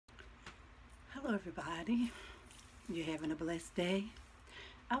Hello everybody, you're having a blessed day.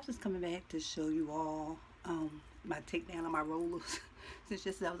 I was just coming back to show you all my takedown on my rollers. Since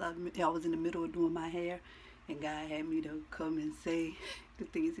yesterday I was in the middle of doing my hair and God had me to come and say the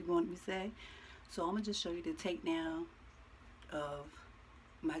things he wanted me to say. So I'm going to just show you the takedown of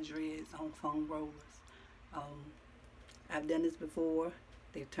my dreads on foam rollers. I've done this before.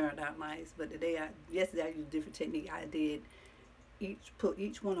 They've turned out nice, but yesterday I used a different technique. I did put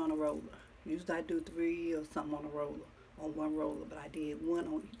each one on a roller. Usually I do 3 or something on a roller, on one roller, but I did 1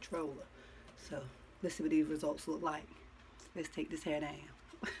 on each roller. So let's see what these results look like. Let's take this hair down.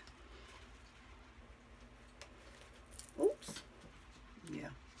 Oops. Yeah,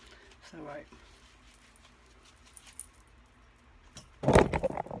 it's all right.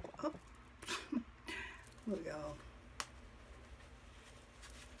 Oh. Look, y'all.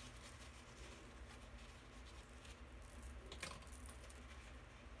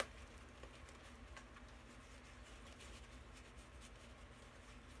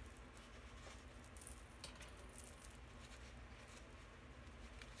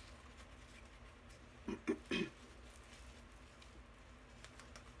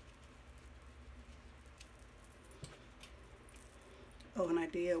 Oh, and I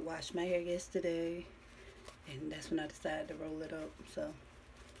did wash my hair yesterday, and that's when I decided to roll it up. So,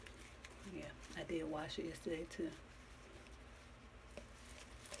 yeah, I did wash it yesterday too.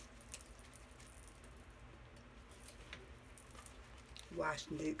 Washed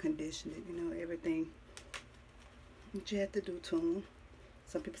it, conditioned it, everything that you have to do to them.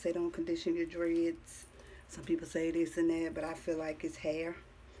 Some people say don't condition your dreads. Some people say this and that, but I feel like it's hair.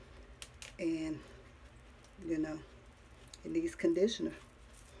 And, it needs conditioner.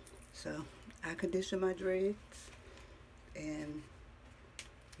 So I condition my dreads and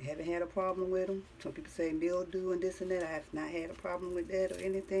haven't had a problem with them. Some people say mildew and this and that. I have not had a problem with that or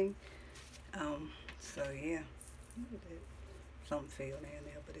anything. So yeah, something fell down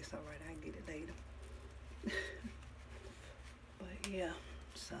there, but it's all right. I get it later. But yeah,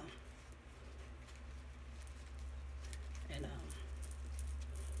 so and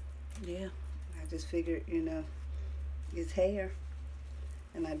yeah, I just figured, it's hair,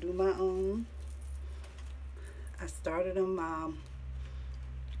 and I do my own. I started them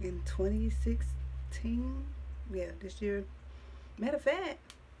in 2016. Yeah, this year. Matter of fact,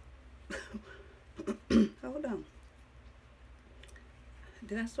 hold on.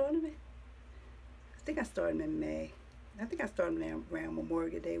 Did I start them in? I think I started them in May. I think I started them around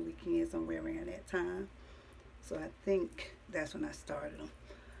Memorial Day weekend, somewhere around that time. So I think that's when I started them.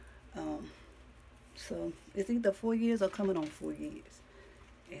 So it's either 4 years or coming on 4 years.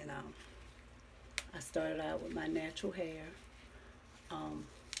 And I started out with my natural hair.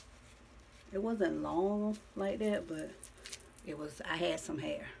 It wasn't long like that, but I had some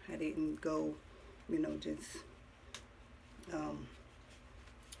hair. I didn't go, just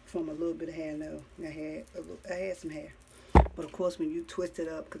from a little bit of hair. No, I had some hair. But of course, when you twist it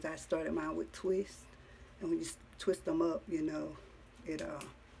up, because I started mine with twist, and when you twist them up,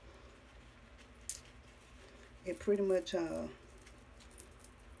 it pretty much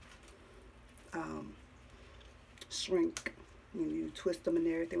shrink when you twist them and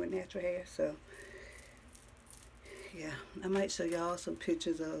everything with natural hair. So yeah, I might show y'all some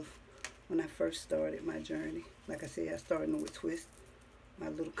pictures of when I first started my journey. Like I said, I started with twist. My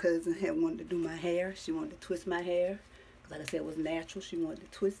little cousin had wanted to do my hair. She wanted to twist my hair, because like I said, it was natural. She wanted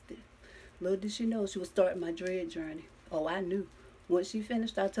to twist it. Little did she know she was starting my dread journey. Oh, I knew. Once she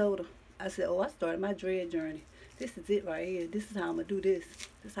finished, I told her. I said, oh, I started my dread journey. This is it right here. This is how I'm going to do this.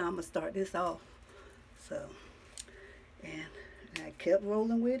 This is how I'm going to start this off. So, and I kept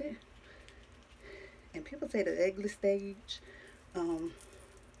rolling with it. And people say the ugly stage.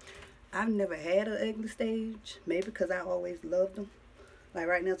 I've never had an ugly stage. Maybe because I always loved them. Like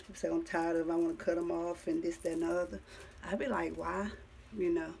right now, people say I'm tired of them. I want to cut them off and this, that, and the other. I'd be like, why?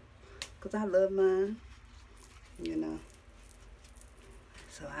 Because I love mine.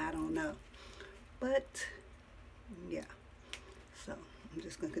 So I don't know. But yeah, so I'm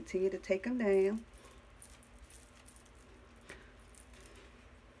just going to continue to take them down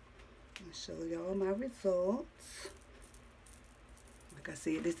and show y'all my results. Like I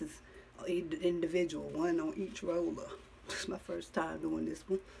said, this is individual, one on each roller. This is my first time doing this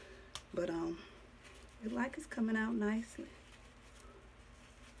one, but it like it's coming out nicely.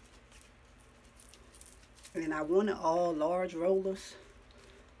 And I wanted all large rollers.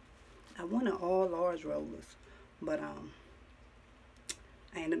 But I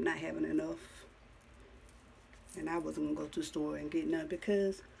ended up not having enough, and I wasn't gonna go to the store and get none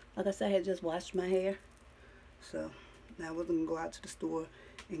because, like I said, I had just washed my hair, so I wasn't gonna go out to the store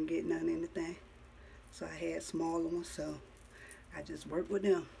and get none anything. So I had smaller ones, so I just work with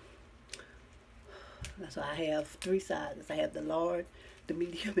them. So I have 3 sizes. I have the large, the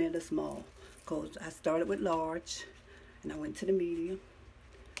medium, and the small. Because I started with large, and I went to the medium.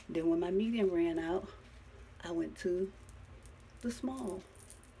 Then when my medium ran out, I went to the small.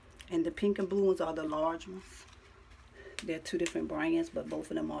 And the pink and blue ones are the large ones. They're 2 different brands, but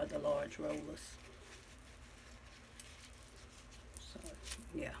both of them are the large rollers. So,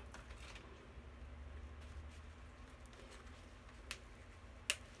 yeah.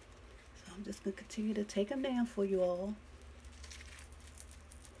 So I'm just going to continue to take them down for you all.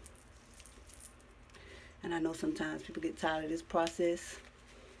 And I know sometimes people get tired of this process.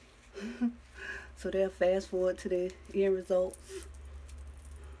 So they'll fast forward to the end results.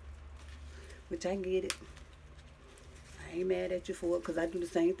 Which I get it. I ain't mad at you for it because I do the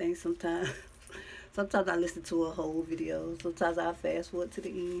same thing sometimes. Sometimes I listen to a whole video. Sometimes I fast forward to the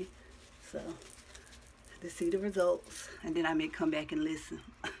end. So, to see the results. And then I may come back and listen.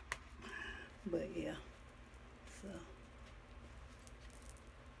 But yeah. So.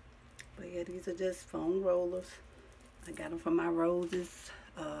 But yeah, these are just foam rollers. I got them from my Roses.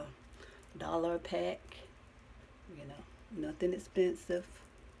 $1 a pack. You know, nothing expensive.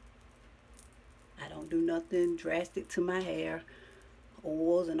 I don't do nothing drastic to my hair.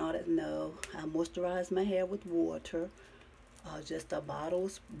 Oils and all that, no. I moisturize my hair with water. Just a bottle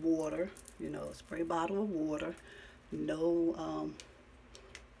of water. You know, a spray bottle of water. No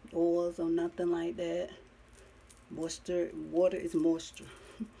oils or nothing like that. Moisture, water is moisture.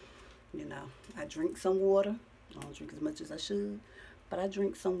 You know, I drink some water. I don't drink as much as I should, but I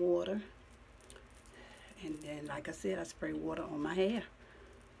drink some water. And then, like I said, I spray water on my hair.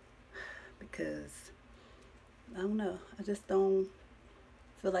 Because, I don't know, I just don't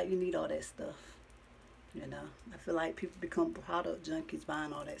feel like you need all that stuff. You know, I feel like people become product junkies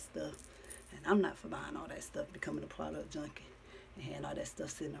buying all that stuff. And I'm not for buying all that stuff, becoming a product junkie and having all that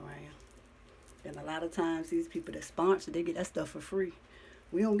stuff sitting around. And a lot of times, these people that sponsor, they get that stuff for free.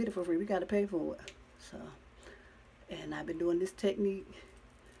 We don't get it for free. We got to pay for it. So, and I've been doing this technique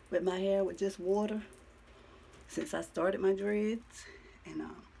with my hair with just water since I started my dreads. And,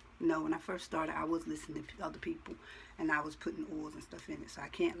 you know, when I first started, I was listening to other people. And I was putting oils and stuff in it. So I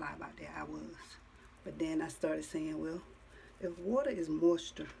can't lie about that. I was. But then I started saying, well, if water is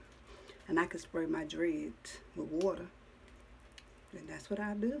moisture and I can spray my dreads with water, then that's what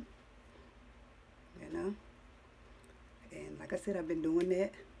I do. You know? And like I said, I've been doing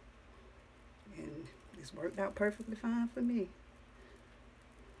that. And it's worked out perfectly fine for me.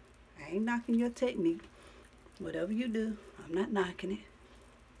 I ain't knocking your technique. Whatever you do, I'm not knocking it.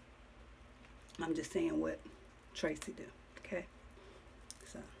 I'm just saying what Tracy do. Okay?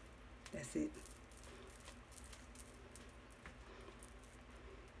 So, that's it.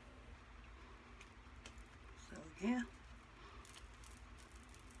 So, yeah.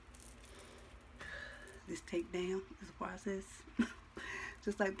 This takedown is a process.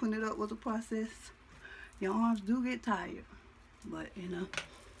 Just like putting it up was a process. Your arms do get tired. But, you know,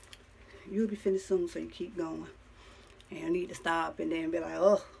 you'll be finished soon, so you keep going. And you need to stop and then be like,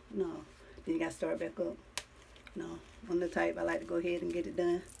 oh, no. Then you got to start back up. No, I'm the type, I like to go ahead and get it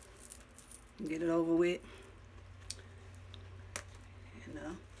done. And get it over with. You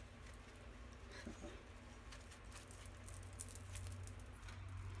know.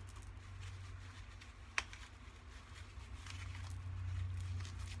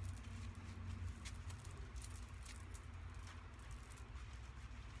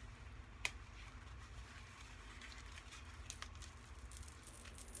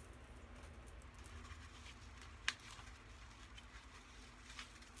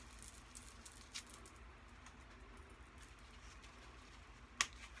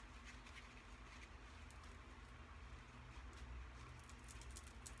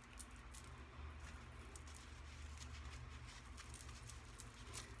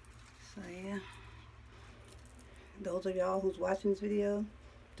 So yeah, those of y'all who's watching this video,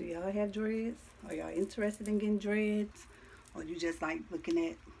 do y'all have dreads? Are y'all interested in getting dreads? Or you just like looking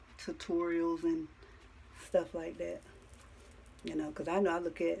at tutorials and stuff like that? You know, because I know I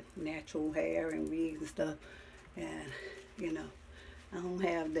look at natural hair and wigs and stuff, and you know, I don't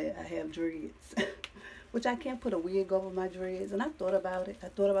have that. I have dreads. Which I can't put a wig over my dreads, and I thought about it. I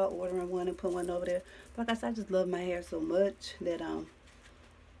thought about ordering one and put one over there. But like I said, I just love my hair so much that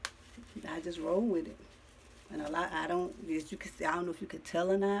I just roll with it. And a lot, I don't, as you can see, I don't know if you could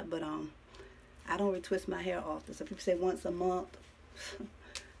tell or not, but I don't retwist my hair often. So people say once a month,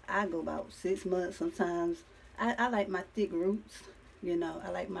 I go about 6 months sometimes. I like my thick roots, you know,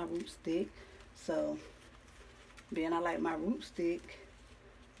 I like my roots thick. So being I like my roots thick,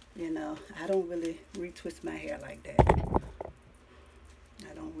 You know, I don't really retwist my hair like that.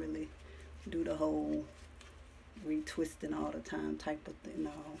 I don't really do the whole retwisting all the time type of thing,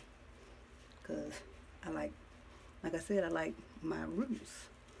 no. Because I like I said, I like my roots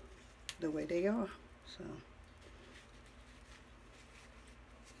the way they are. So,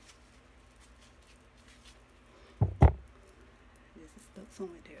 this is stuck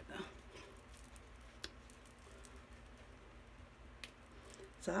somewhere there though.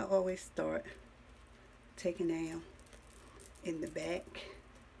 So I always start taking down in the back.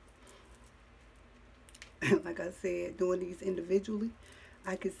 Like I said, doing these individually,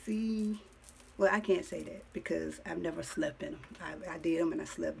 I could see, well, I can't say that because I've never slept in them. I did them and I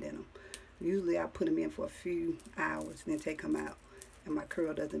slept in them. Usually I put them in for a few hours and then take them out, and my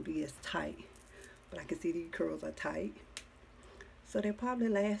curl doesn't be as tight. But I can see these curls are tight. So they probably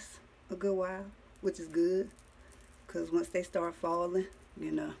last a good while, which is good, because once they start falling,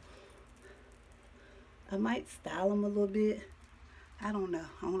 you know, I might style them a little bit. I don't know.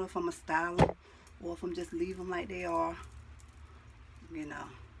 I don't know if I'm going to style them or if I'm just leave them like they are, you know,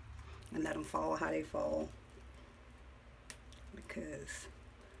 and let them fall how they fall. Because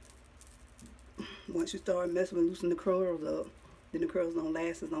once you start messing with loosening the curls up, then the curls don't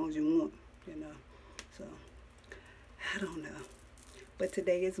last as long as you want, you know. So, I don't know. But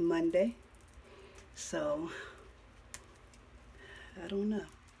today is Monday, so I don't know.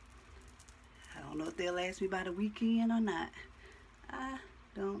 I don't know if they'll last me by the weekend or not. I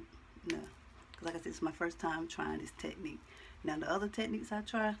don't know. Like I said, it's my first time trying this technique. Now the other techniques I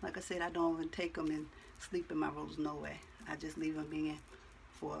try, like I said, I don't even take them and sleep in my rolls, no way. I just leave them in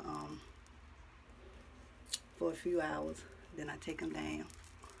for a few hours, then I take them down.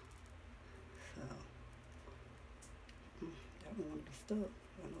 So that don't want to be stuck.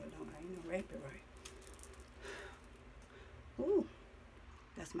 I know it don't. I ain't gonna wrap it right. Ooh,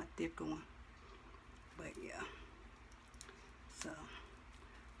 that's my thicker one. But yeah, so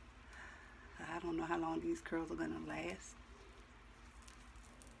I don't know how long these curls are gonna last.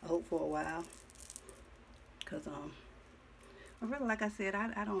 I hope for a while, cause really, like I said,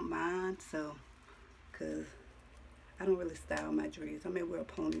 I don't mind. So, cause I don't really style my dreads. I may wear a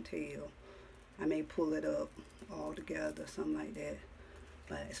ponytail. I may pull it up all together, something like that.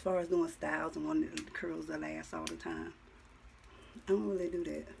 But as far as doing styles and wanting the curls that last all the time, I don't really do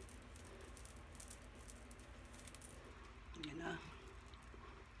that. You know.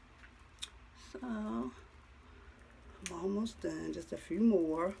 So I'm almost done. Just a few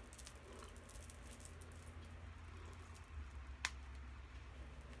more.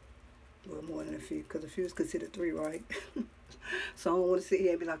 Well, more than a few, because a few is considered 3, right? So I don't want to sit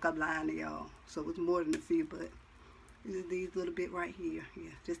here and be like I'm lying to y'all. So it's more than a few, but it's these little bit right here.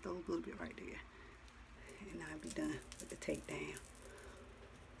 Yeah, just those little bit right there. And I'll be done with the takedown.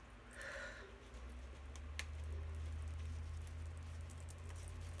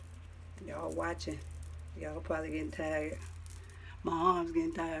 Y'all watching. Y'all probably getting tired. My arm's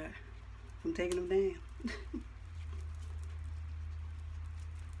getting tired from taking them down.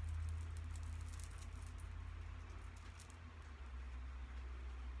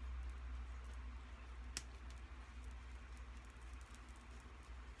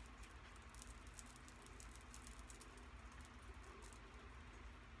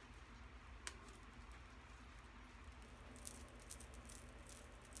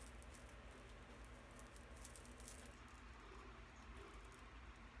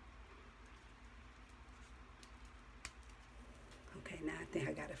 Okay, now I think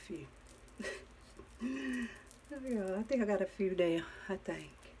I got a few. Yeah, I think I got a few there. I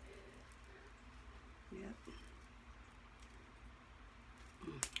think. Yep.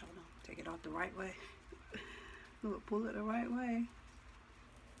 Hold on. Take it off the right way. Look, pull it the right way.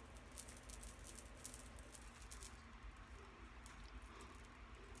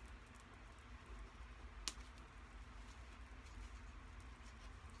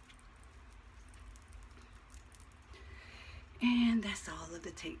 And that's all of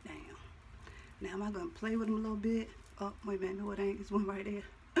the takedown. Now am I gonna play with them a little bit? Oh, wait a minute, no it ain't. There's one right there.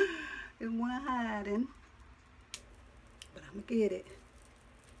 There's one hiding. But I'm gonna get it.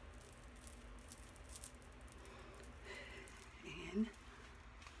 And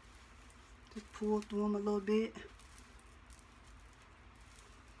just pull through them a little bit.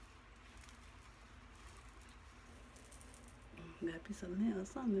 Got a piece of lint or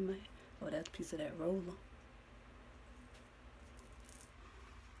something in my, oh, that's a piece of that roller.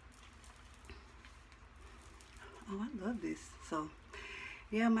 Oh, I love this. So,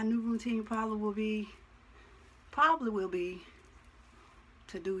 yeah, my new routine probably will be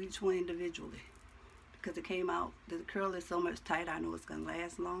to do each one individually, because it came out, the curl is so much tighter, I know it's going to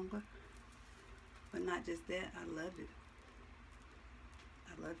last longer. But not just that, I love it.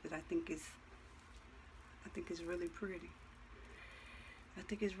 I love it. I think it's really pretty. I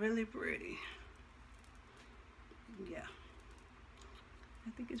think it's really pretty. Yeah. I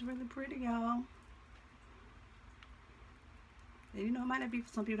think it's really pretty, y'all. And you know, it might not be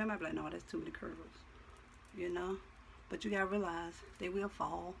for some people, that might be like, no, that's too many curls. You know? But you gotta realize they will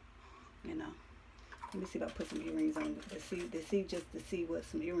fall. You know. Let me see if I put some earrings on to see just to see what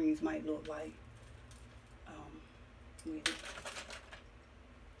some earrings might look like. With it.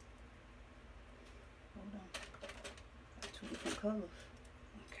 Hold on. Got 2 different colors.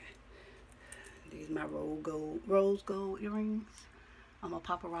 Okay. These are my rose gold earrings. I'm a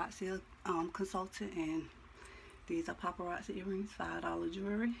paparazzi consultant, and these are paparazzi earrings, $5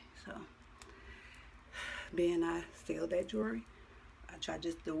 jewelry. So, being I sell that jewelry, I try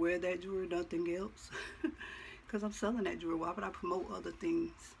just to wear that jewelry, nothing else. Because I'm selling that jewelry. Why would I promote other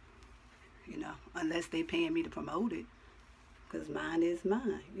things? You know, unless they paying me to promote it. Because mine is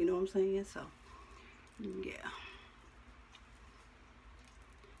mine. You know what I'm saying? So, yeah.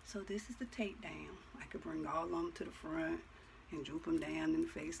 So this is the takedown. I could bring all of them to the front and droop them down in the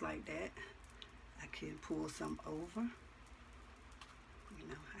face like that. I could pull some over. You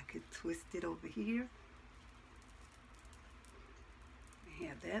know, I could twist it over here. And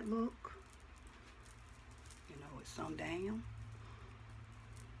have that look. You know, with some down.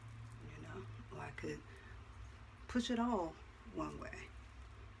 You know, or I could push it all one way.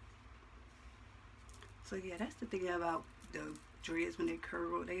 So yeah, that's the thing about the dreads when they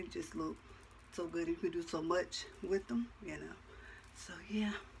curl. They just look so good. You can do so much with them, you know. So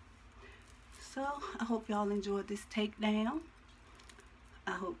yeah. So I hope y'all enjoyed this takedown.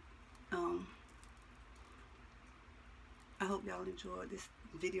 I hope y'all enjoyed this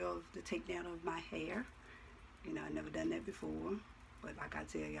video of the takedown of my hair. You know, I never done that before. But like I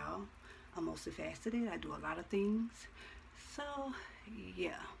tell y'all, I'm multifaceted. I do a lot of things. So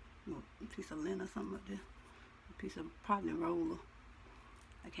yeah. A piece of lint or something up there. A piece of probably roller.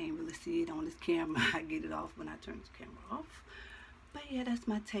 I can't really see it on this camera. I get it off when I turn this camera off. But yeah, that's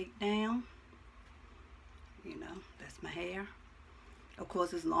my takedown. You know, that's my hair. Of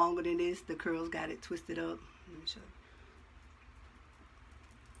course, it's longer than this. The curls got it twisted up. Let me show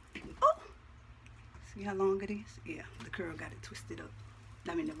you. Oh! See how long it is? Yeah, the curl got it twisted up.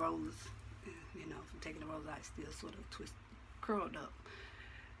 I mean, the rollers, you know, from taking the rollers out, it's still sort of curled up.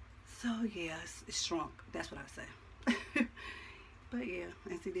 So yeah, it's shrunk. That's what I say. But yeah,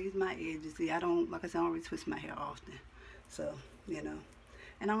 and see, these are my edges. See, I don't, like I said, I don't really twist my hair often. So, you know,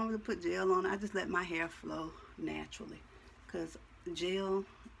 and I don't really put gel on it. I just let my hair flow naturally. Because gel,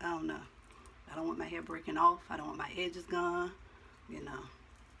 I don't know. I don't want my hair breaking off. I don't want my edges gone. You know,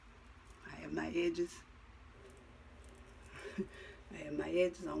 I have my edges. I have my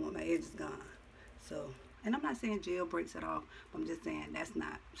edges. I don't want my edges gone. So, and I'm not saying gel breaks it off. I'm just saying that's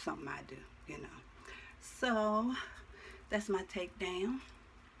not something I do, you know. So, that's my takedown.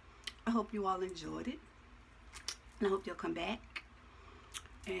 I hope you all enjoyed it. And I hope you'll come back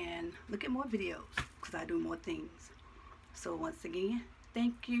and look at more videos, because I do more things. So once again,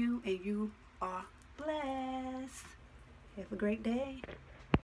 thank you, and you are blessed. Have a great day.